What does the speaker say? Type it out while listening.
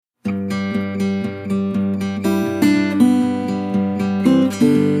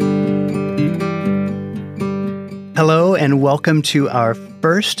Hello and welcome to our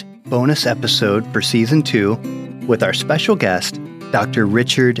first bonus episode for Season 2 with our special guest, Dr.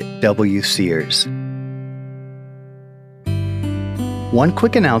 Richard W. Sears. One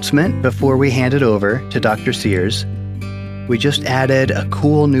quick announcement before we hand it over to Dr. Sears. We just added a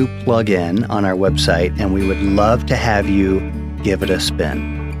cool new plugin on our website and we would love to have you give it a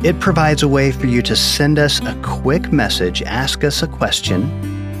spin. It provides a way for you to send us a quick message, ask us a question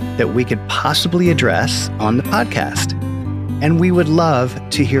that we could possibly address on the podcast. And we would love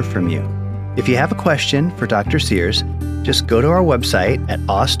to hear from you. If you have a question for Dr. Sears, just go to our website at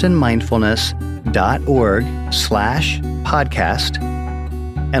austinmindfulness.org/podcast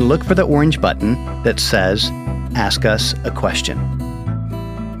and look for the orange button that says, Ask Us a Question.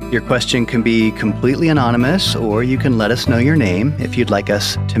 Your question can be completely anonymous, or you can let us know your name if you'd like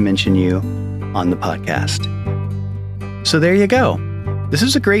us to mention you on the podcast. So there you go. This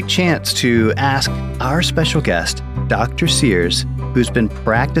is a great chance to ask our special guest, Dr. Sears, who's been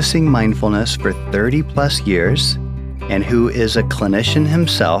practicing mindfulness for 30 plus years and who is a clinician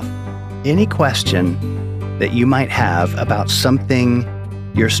himself, any question that you might have about something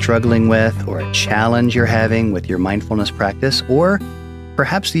you're struggling with or a challenge you're having with your mindfulness practice, or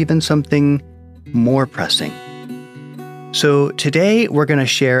perhaps even something more pressing. So today we're going to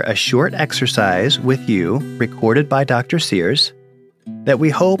share a short exercise with you recorded by Dr. Sears that we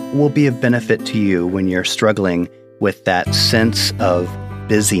hope will be of benefit to you when you're struggling with that sense of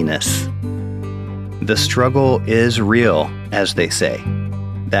busyness. The struggle is real, as they say.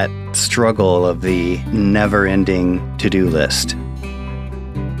 That struggle of the never-ending to-do list.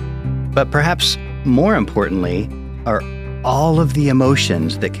 But perhaps more importantly are all of the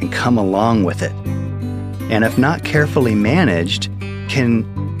emotions that can come along with it. And if not carefully managed, can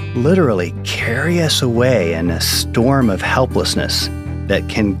literally carry us away in a storm of helplessness that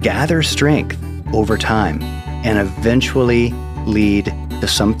can gather strength over time and eventually lead to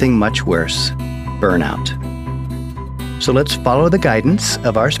something much worse, burnout. So let's follow the guidance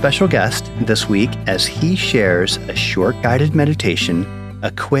of our special guest this week as he shares a short guided meditation,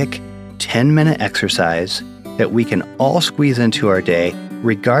 a quick 10-minute exercise that we can all squeeze into our day,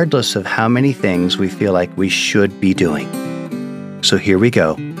 regardless of how many things we feel like we should be doing. So here we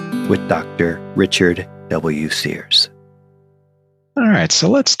go with Dr. Richard W. Sears. All right, so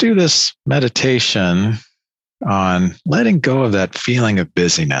let's do this meditation on letting go of that feeling of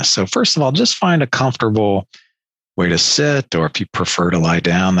busyness. So first of all, just find a comfortable way to sit, or if you prefer to lie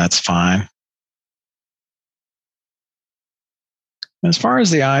down, that's fine. As far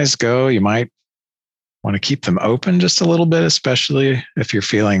as the eyes go, you might want to keep them open just a little bit, especially if you're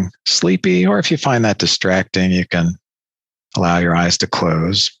feeling sleepy, or if you find that distracting, you can allow your eyes to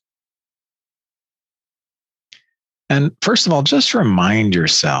close. And first of all, just remind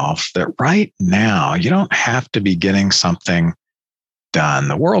yourself that right now, you don't have to be getting something done.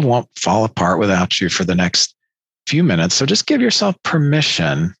 The world won't fall apart without you for the next few minutes. So just give yourself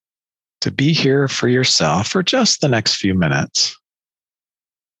permission to be here for yourself for just the next few minutes.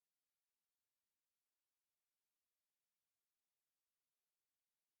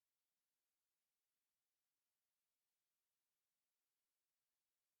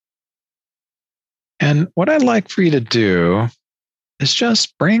 And what I'd like for you to do is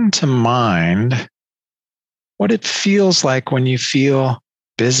just bring to mind what it feels like when you feel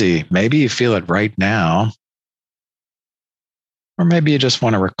busy. Maybe you feel it right now, or maybe you just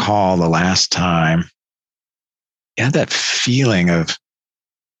want to recall the last time you had that feeling of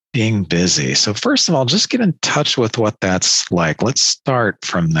being busy. So first of all, just get in touch with what that's like. Let's start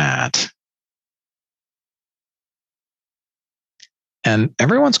from that. And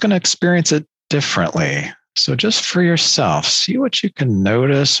everyone's going to experience it differently. So just for yourself, see what you can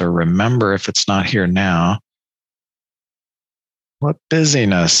notice or remember if it's not here now. What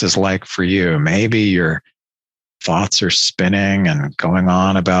busyness is like for you. Maybe your thoughts are spinning and going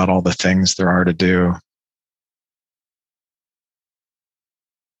on about all the things there are to do.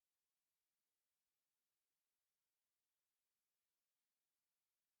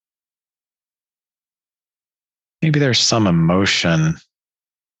 Maybe there's some emotion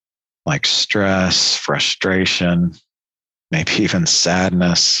like stress, frustration, maybe even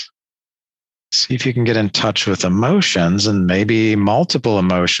sadness. See if you can get in touch with emotions, and maybe multiple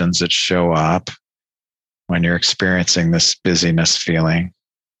emotions that show up when you're experiencing this busyness feeling.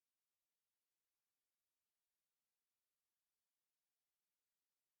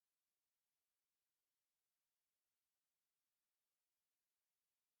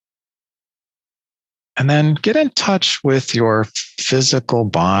 And then get in touch with your physical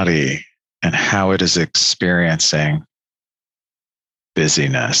body and how it is experiencing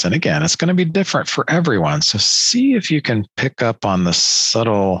busyness. And again, it's going to be different for everyone. So see if you can pick up on the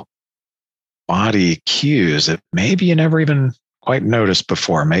subtle body cues that maybe you never even quite noticed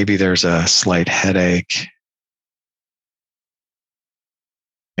before. Maybe there's a slight headache.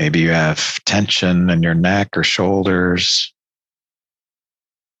 Maybe you have tension in your neck or shoulders.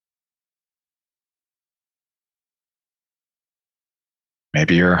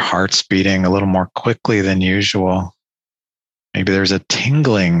 Maybe your heart's beating a little more quickly than usual. Maybe there's a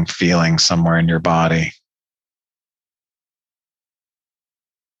tingling feeling somewhere in your body.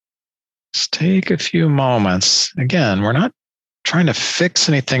 Just take a few moments. Again, we're not trying to fix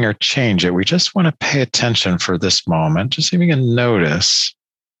anything or change it. We just want to pay attention for this moment. Just so you can notice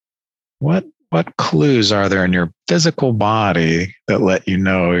what clues are there in your physical body that let you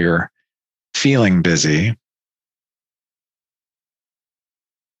know you're feeling busy.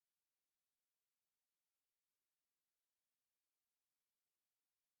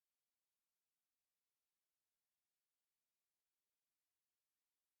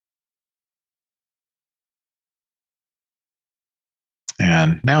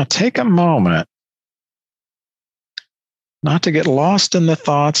 And now take a moment, not to get lost in the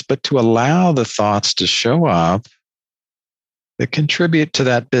thoughts, but to allow the thoughts to show up that contribute to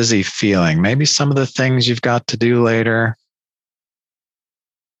that busy feeling. Maybe some of the things you've got to do later.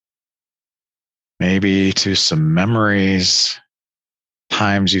 Maybe to some memories,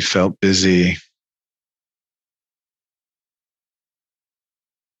 times you felt busy.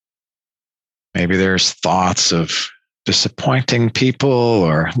 Maybe there's thoughts of disappointing people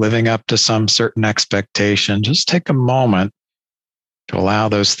or living up to some certain expectation. Just take a moment to allow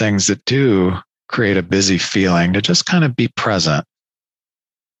those things that do create a busy feeling to just kind of be present.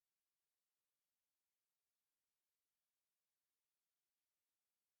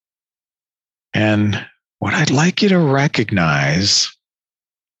 And what I'd like you to recognize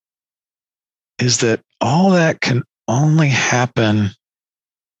is that all that can only happen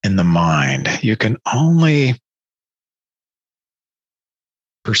in the mind. You can only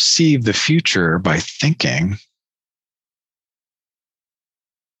perceive the future by thinking.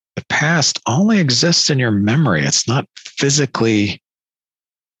 The past only exists in your memory. It's not physically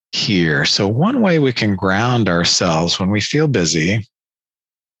here. So one way we can ground ourselves when we feel busy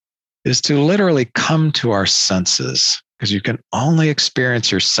is to literally come to our senses, because you can only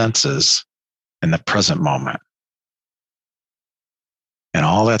experience your senses in the present moment. And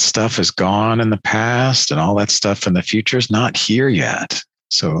all that stuff is gone in the past, and all that stuff in the future is not here yet.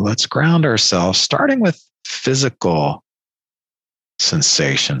 So let's ground ourselves, starting with physical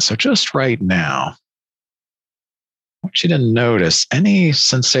sensations. So just right now, I want you to notice any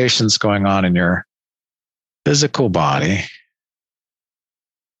sensations going on in your physical body.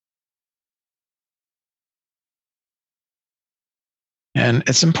 And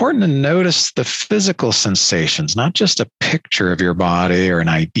it's important to notice the physical sensations, not just a picture of your body or an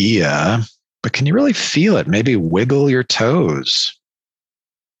idea, but can you really feel it? Maybe wiggle your toes.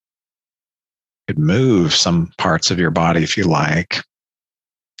 You could move some parts of your body if you like,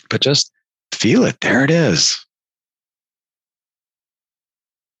 but just feel it. There it is.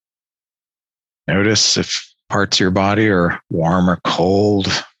 Notice if parts of your body are warm or cold.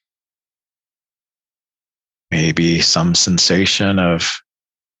 Maybe some sensation of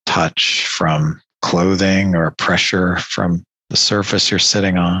touch from clothing or pressure from the surface you're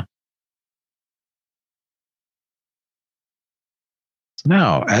sitting on.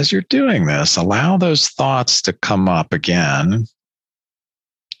 Now, as you're doing this, allow those thoughts to come up again,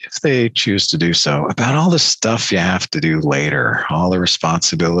 if they choose to do so, about all the stuff you have to do later, all the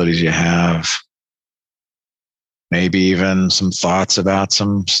responsibilities you have. Maybe even some thoughts about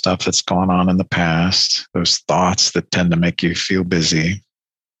some stuff that's gone on in the past, those thoughts that tend to make you feel busy.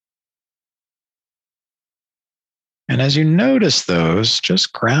 And as you notice those,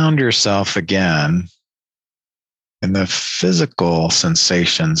 just ground yourself again in the physical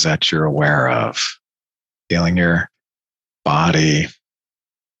sensations that you're aware of, feeling your body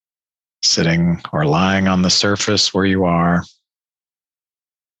sitting or lying on the surface where you are,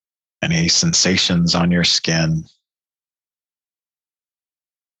 any sensations on your skin.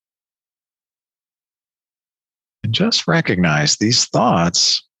 And just recognize these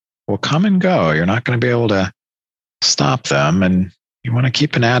thoughts will come and go. You're not going to be able to stop them. And you want to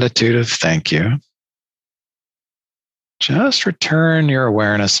keep an attitude of thank you. Just return your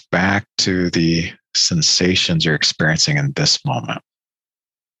awareness back to the sensations you're experiencing in this moment.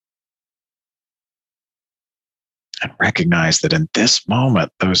 And recognize that in this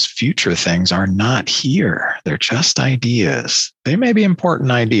moment, those future things are not here. They're just ideas. They may be important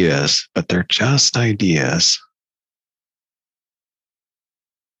ideas, but they're just ideas.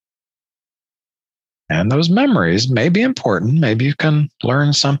 And those memories may be important. Maybe you can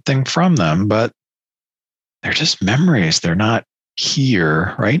learn something from them, but they're just memories. They're not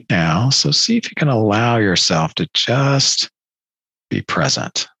here right now. So see if you can allow yourself to just be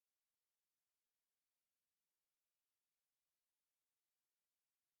present.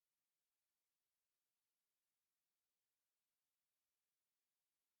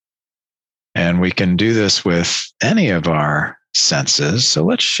 And we can do this with any of our senses. So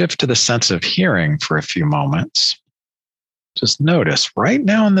let's shift to the sense of hearing for a few moments. Just notice right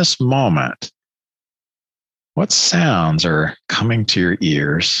now in this moment, what sounds are coming to your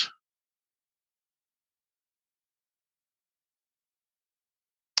ears?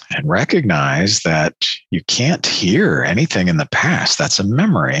 And recognize that you can't hear anything in the past. That's a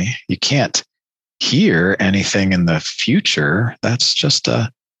memory. You can't hear anything in the future. That's just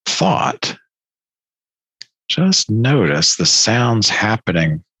a thought. Just notice the sounds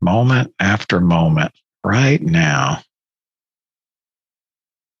happening moment after moment right now.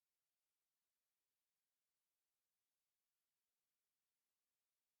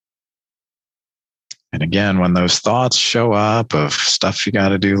 And again, when those thoughts show up of stuff you got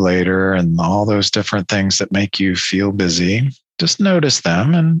to do later and all those different things that make you feel busy, just notice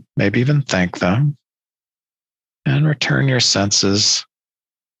them and maybe even thank them and return your senses,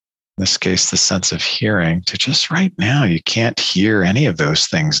 in this case, the sense of hearing, to just right now. You can't hear any of those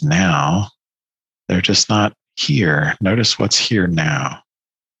things now. They're just not here. Notice what's here now.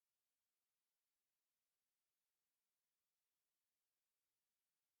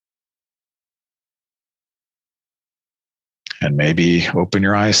 And maybe open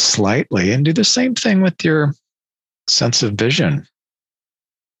your eyes slightly and do the same thing with your sense of vision.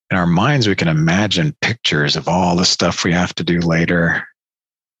 In our minds, we can imagine pictures of all the stuff we have to do later,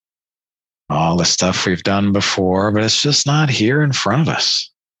 all the stuff we've done before, but it's just not here in front of us.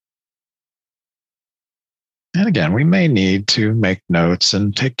 And again, we may need to make notes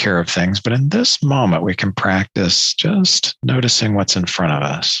and take care of things, but in this moment, we can practice just noticing what's in front of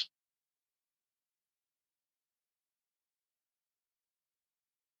us.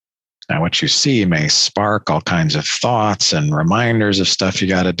 Now, what you see may spark all kinds of thoughts and reminders of stuff you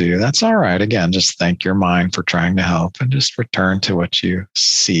got to do. That's all right. Again, just thank your mind for trying to help and just return to what you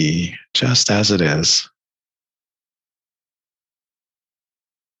see just as it is.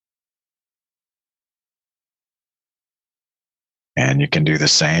 And you can do the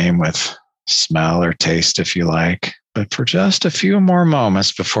same with smell or taste if you like. But for just a few more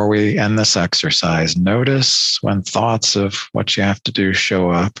moments before we end this exercise, notice when thoughts of what you have to do show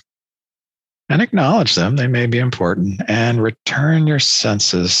up. And acknowledge them. They may be important. And return your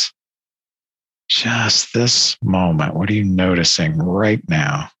senses just this moment. What are you noticing right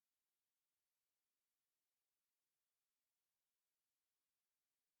now?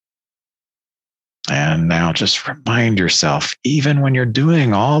 And now just remind yourself, even when you're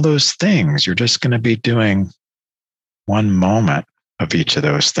doing all those things, you're just going to be doing one moment of each of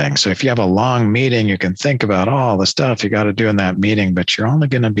those things. So if you have a long meeting, you can think about all the stuff you got to do in that meeting, but you're only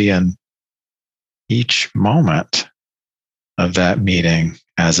going to be in each moment of that meeting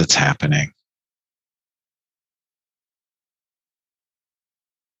as it's happening.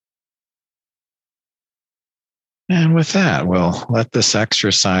 And with that, we'll let this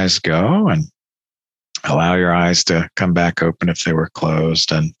exercise go and allow your eyes to come back open if they were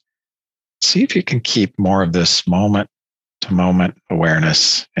closed, and see if you can keep more of this moment to moment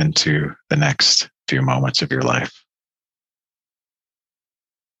awareness into the next few moments of your life.